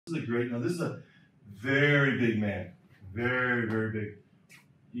is a great, now this is a very big man. Very, very big.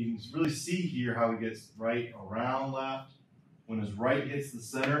 You can really see here how he gets right around left. When his right hits the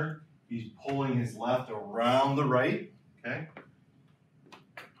center, he's pulling his left around the right, okay?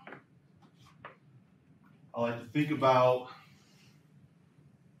 I like to think about,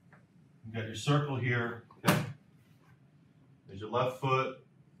 you got your circle here, okay? There's your left foot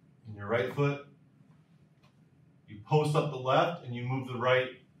and your right foot. You post up the left and you move the right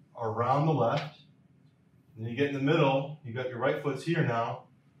around the left. And then you get in the middle, you got your right foot's here now.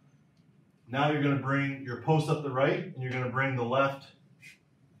 Now you're going to bring your post up the right and you're going to bring the left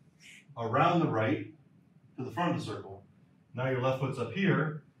around the right to the front of the circle. Now your left foot's up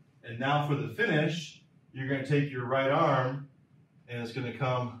here. And now for the finish, you're going to take your right arm and it's going to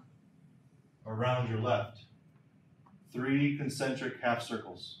come around your left. 3 concentric half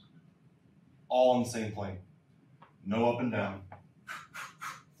circles, all on the same plane. No up and down.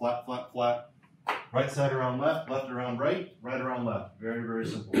 Flat, flat, flat. Right side around left, left around right, right around left. Very, very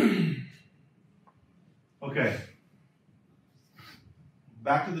simple. Okay.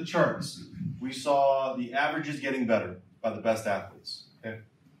 Back to the charts. We saw the averages getting better by the best athletes. Okay.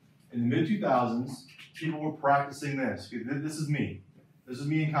 In the mid-2000s, people were practicing this. Okay, this is me. This is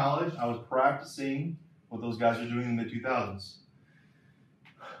me in college. I was practicing what those guys are doing in the mid-2000s.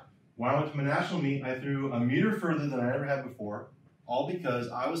 When I went to my national meet, I threw a meter further than I ever had before, all because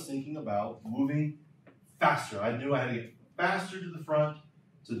I was thinking about moving faster. I knew I had to get faster to the front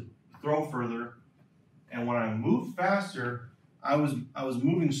to throw further. And when I moved faster, I was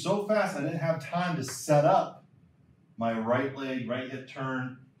moving so fast I didn't have time to set up my right leg, right hip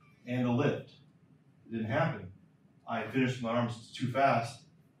turn, and the lift. It didn't happen. I finished my arms too fast,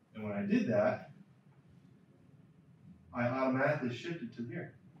 and when I did that, I automatically shifted to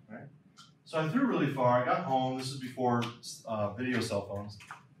here, right? So I threw really far. I got home. This is before video cell phones.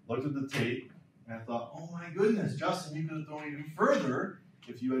 Looked at the tape, and I thought, oh my goodness, Justin, you could have thrown even further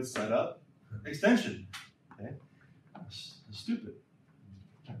if you had set up extension. Okay, that's stupid.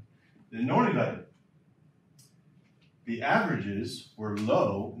 Didn't know any better. The averages were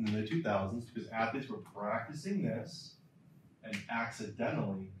low in the mid-2000s because athletes were practicing this and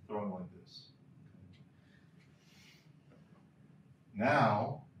accidentally throwing like this.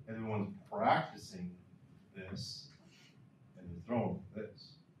 Now, everyone's practicing this and they're throwing like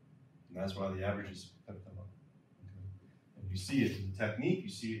this. And that's why the averages have come up. Okay. And you see it in the technique, you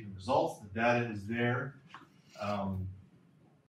see it in the results, the data is there.